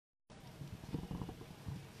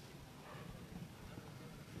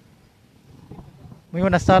Muy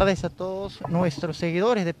buenas tardes a todos nuestros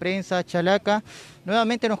seguidores de Prensa Chalaca.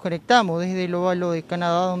 Nuevamente nos conectamos desde el óvalo de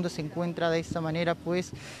Canadá, donde se encuentra de esta manera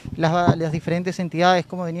pues las diferentes entidades,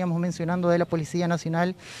 como veníamos mencionando, de la Policía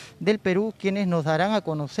Nacional del Perú, quienes nos darán a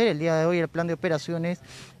conocer el día de hoy el plan de operaciones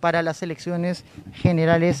para las elecciones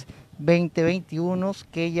generales 2021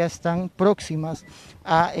 que ya están próximas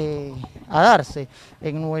a darse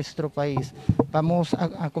en nuestro país. Vamos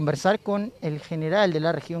a conversar con el general de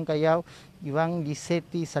la región Callao,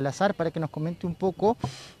 Lizzette Salazar, para que nos comente un poco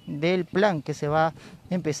del plan que se va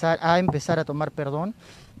a empezar a tomar,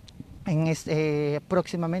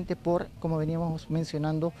 próximamente por, como veníamos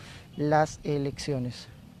mencionando, las elecciones.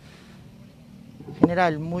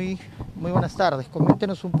 General, muy buenas tardes.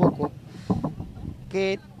 Coméntenos un poco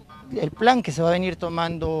el plan que se va a venir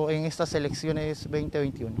tomando en estas elecciones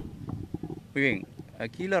 2021. Muy bien,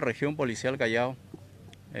 aquí la Región Policial Callao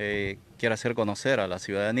quiere hacer conocer a la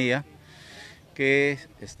ciudadanía que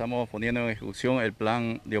estamos poniendo en ejecución el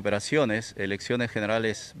plan de operaciones Elecciones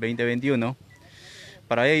Generales 2021.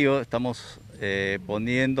 Para ello estamos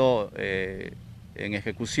poniendo en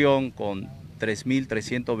ejecución con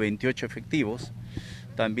 3.328 efectivos.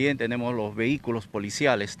 También tenemos los vehículos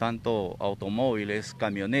policiales, tanto automóviles,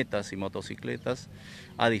 camionetas y motocicletas,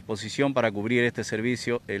 a disposición para cubrir este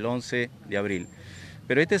servicio el 11 de abril.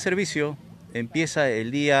 Pero este servicio empieza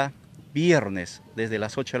el día viernes desde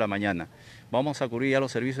las 8 de la mañana. Vamos a cubrir ya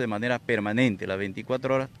los servicios de manera permanente, las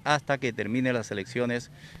 24 horas, hasta que termine las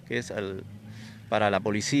elecciones, que es para la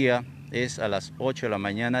policía, es a las 8 de la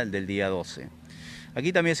mañana del día 12.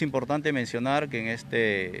 Aquí también es importante mencionar que en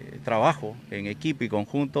este trabajo en equipo y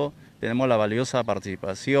conjunto tenemos la valiosa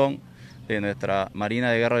participación de nuestra Marina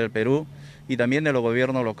de Guerra del Perú y también de los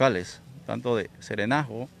gobiernos locales, tanto de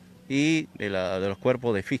Serenazgo y de los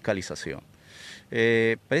cuerpos de fiscalización.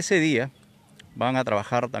 Para ese día van a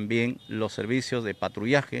trabajar también los servicios de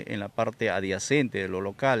patrullaje en la parte adyacente de los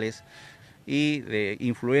locales y de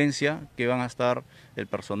influencia, que van a estar el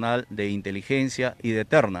personal de inteligencia y de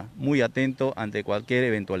terna, muy atento ante cualquier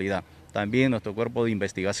eventualidad. También nuestro cuerpo de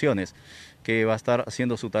investigaciones, que va a estar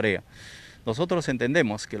haciendo su tarea. Nosotros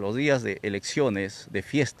entendemos que los días de elecciones, de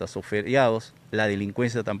fiestas o feriados, la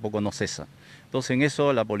delincuencia tampoco no cesa. Entonces en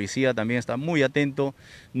eso la policía también está muy atento,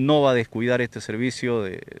 no va a descuidar este servicio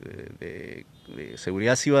de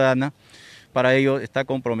seguridad ciudadana. Para ello está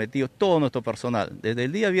comprometido todo nuestro personal. Desde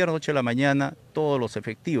el día viernes 8 de la mañana, todos los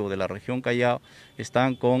efectivos de la región Callao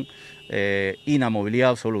están con inamovilidad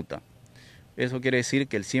absoluta. Eso quiere decir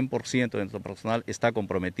que el 100% de nuestro personal está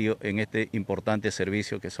comprometido en este importante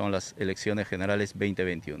servicio que son las elecciones generales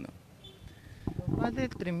 2021. Más de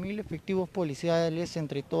 3.000 efectivos policiales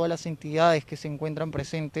entre todas las entidades que se encuentran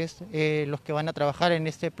presentes, los que van a trabajar en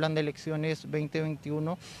este plan de elecciones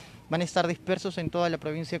 2021, van a estar dispersos en toda la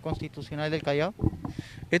provincia constitucional del Callao.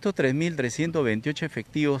 Estos 3.328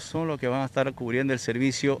 efectivos son los que van a estar cubriendo el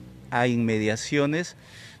servicio a inmediaciones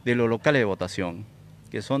de los locales de votación,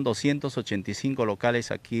 que son 285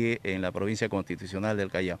 locales aquí en la provincia constitucional del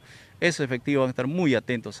Callao. Esos efectivos van a estar muy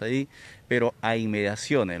atentos ahí, pero a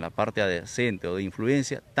inmediaciones, en la parte adyacente o de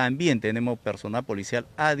influencia, también tenemos personal policial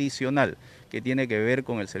adicional que tiene que ver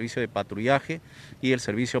con el servicio de patrullaje y el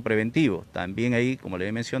servicio preventivo. También ahí, como les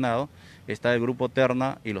he mencionado, está el grupo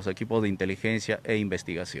terna y los equipos de inteligencia e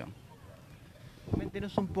investigación.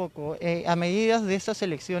 Coméntenos un poco, a medidas de estas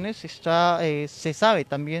elecciones se sabe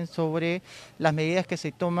también sobre las medidas que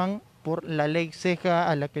se toman por la ley seca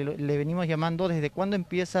a la que le venimos llamando, desde cuándo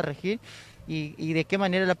empieza a regir y de qué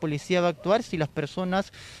manera la policía va a actuar si las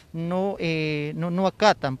personas no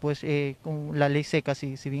acatan pues, con la ley seca,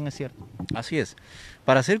 si bien es cierto. Así es.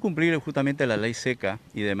 Para hacer cumplir justamente la ley seca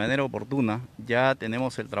y de manera oportuna, ya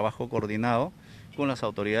tenemos el trabajo coordinado con las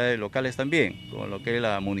autoridades locales también, con lo que es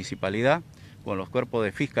la municipalidad, con los cuerpos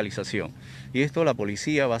de fiscalización. Y esto la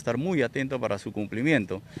policía va a estar muy atento para su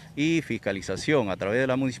cumplimiento y fiscalización a través de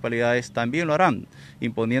las municipalidades también lo harán,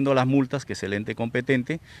 imponiendo las multas que es el ente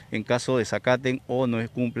competente en caso de desacaten o no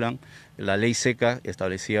cumplan la ley seca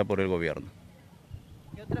establecida por el gobierno.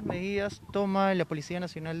 ¿Qué otras medidas toma la Policía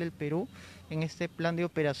Nacional del Perú en este plan de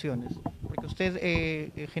operaciones? Porque usted,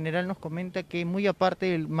 en general, nos comenta que muy aparte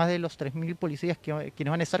de más de los 3.000 policías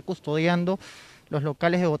quienes van a estar custodiando los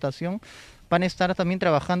locales de votación, van a estar también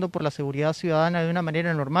trabajando por la seguridad ciudadana de una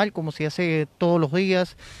manera normal, como se hace todos los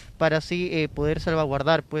días, para así poder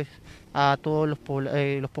salvaguardar pues, a todos los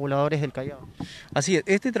pobladores del Callao. Así es,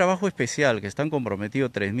 este trabajo especial que están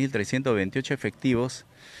comprometidos 3.328 efectivos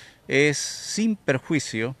es sin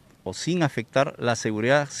perjuicio o sin afectar la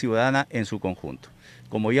seguridad ciudadana en su conjunto.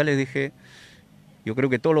 Como ya les dije, yo creo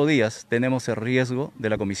que todos los días tenemos el riesgo de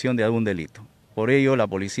la comisión de algún delito. Por ello, la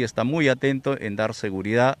policía está muy atento en dar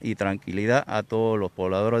seguridad y tranquilidad a todos los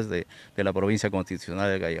pobladores de la provincia constitucional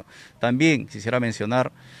del Callao. También quisiera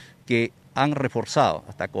mencionar que han reforzado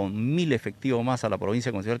hasta con 1000 efectivos más a la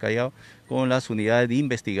provincia constitucional del Callao con las unidades de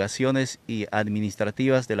investigaciones y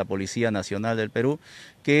administrativas de la Policía Nacional del Perú,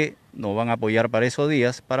 que nos van a apoyar para esos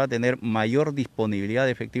días para tener mayor disponibilidad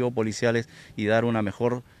de efectivos policiales y dar una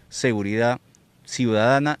mejor seguridad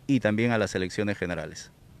ciudadana y también a las elecciones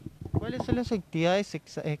generales. ¿Cuáles son las actividades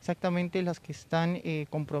exactamente las que están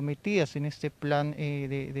comprometidas en este plan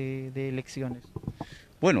de elecciones?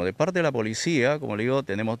 Bueno, de parte de la policía, como le digo,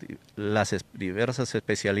 tenemos las diversas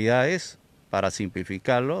especialidades para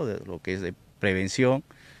simplificarlo, de lo que es de prevención,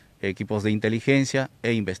 equipos de inteligencia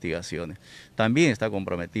e investigaciones. También está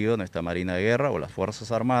comprometido nuestra Marina de Guerra o las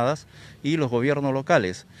Fuerzas Armadas y los gobiernos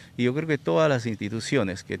locales. Y yo creo que todas las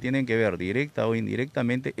instituciones que tienen que ver directa o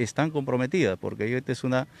indirectamente están comprometidas, porque esta es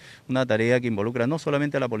una tarea que involucra no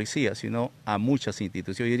solamente a la policía, sino a muchas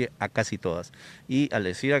instituciones, yo diría a casi todas. Y al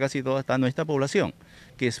decir a casi todas está nuestra población,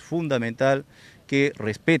 que es fundamental que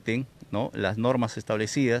respeten, ¿no?, las normas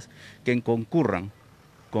establecidas, que concurran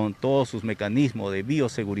con todos sus mecanismos de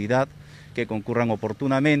bioseguridad, que concurran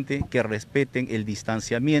oportunamente, que respeten el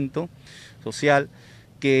distanciamiento social,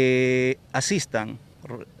 que asistan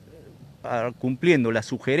cumpliendo la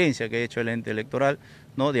sugerencia que ha hecho el ente electoral,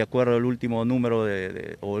 ¿no?, de acuerdo al último número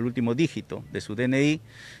o el último dígito de su DNI,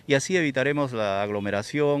 y así evitaremos la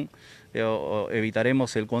aglomeración, o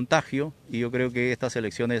evitaremos el contagio, y yo creo que estas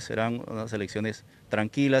elecciones serán unas elecciones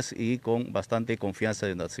tranquilas y con bastante confianza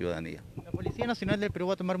de la ciudadanía. La Policía Nacional del Perú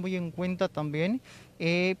va a tomar muy en cuenta también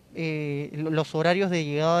los horarios de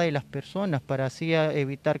llegada de las personas para así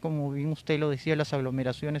evitar, como bien usted lo decía, las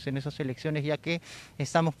aglomeraciones en esas elecciones, ya que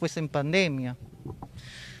estamos pues en pandemia.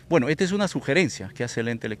 Bueno, esta es una sugerencia que hace el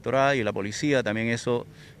ente electoral y la policía también eso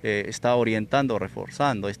está orientando,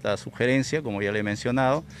 reforzando esta sugerencia, como ya le he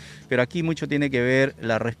mencionado, pero aquí mucho tiene que ver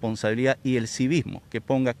la responsabilidad y el civismo que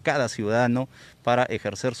ponga cada ciudadano para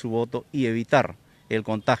ejercer su voto y evitar el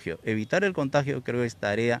contagio. Evitar el contagio creo que es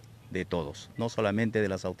tarea de todos, no solamente de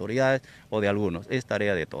las autoridades o de algunos, es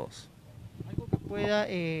tarea de todos. Algo que pueda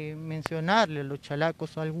mencionarle a los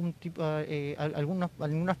chalacos, algún tipo,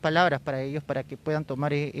 algunas palabras para ellos, para que puedan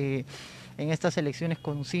tomar en estas elecciones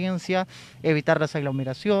conciencia, evitar las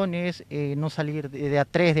aglomeraciones, no salir de a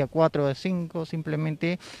 3, de a 4, de a 5,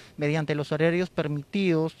 simplemente mediante los horarios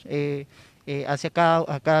permitidos hacia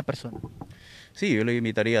a cada persona. Sí, yo le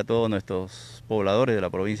invitaría a todos nuestros pobladores de la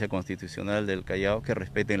provincia constitucional del Callao que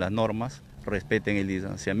respeten las normas, respeten el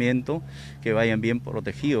distanciamiento, que vayan bien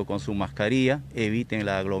protegidos con su mascarilla, eviten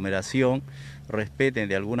la aglomeración, respeten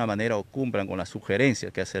de alguna manera o cumplan con las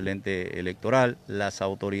sugerencias que hace el ente electoral, las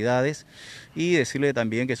autoridades, y decirle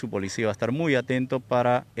también que su policía va a estar muy atento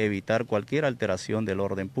para evitar cualquier alteración del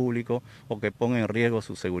orden público o que ponga en riesgo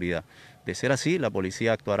su seguridad. De ser así, la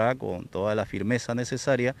policía actuará con toda la firmeza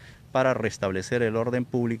necesaria para restablecer el orden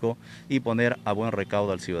público y poner a buen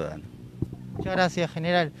recaudo al ciudadano. Muchas gracias,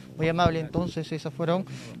 general. Muy amable. Entonces, esas fueron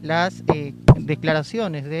las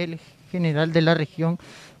declaraciones del general de la Región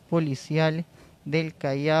Policial del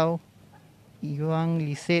Callao, Iván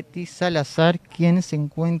Lizzette Salazar, quien se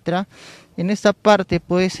encuentra en esta parte,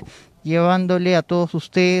 pues, llevándole a todos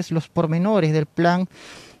ustedes los pormenores del plan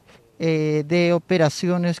de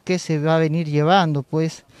operaciones que se va a venir llevando,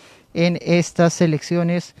 pues, en estas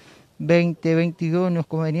elecciones 2021.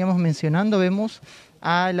 Como veníamos mencionando, vemos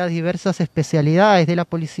a las diversas especialidades de la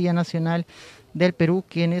Policía Nacional del Perú,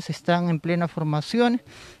 quienes están en plena formación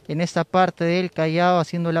en esta parte del Callao,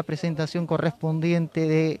 haciendo la presentación correspondiente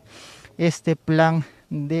de este plan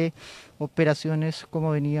de operaciones, como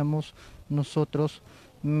veníamos nosotros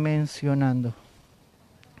mencionando.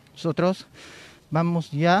 Nosotros vamos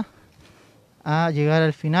ya a llegar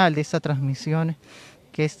al final de esta transmisión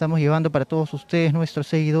que estamos llevando para todos ustedes, nuestros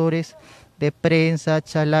seguidores de Prensa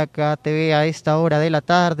Chalaca TV, a esta hora de la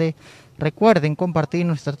tarde. Recuerden compartir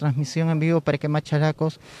nuestra transmisión en vivo para que más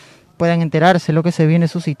chalacos puedan enterarse de lo que se viene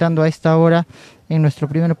suscitando a esta hora en nuestro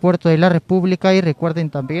primer puerto de la República. Y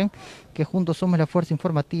recuerden también que juntos somos la fuerza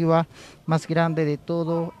informativa más grande de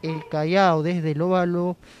todo el Callao. Desde el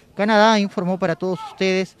Óvalo, Canadá, informó para todos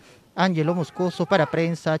ustedes Ángelo Moscoso para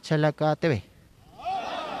Prensa Chalaca TV.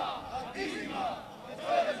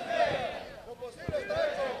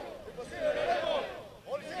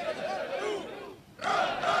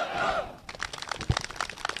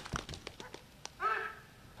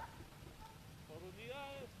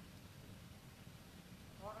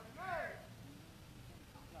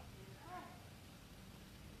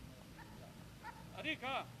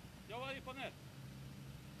 Arica, ya voy a disponer.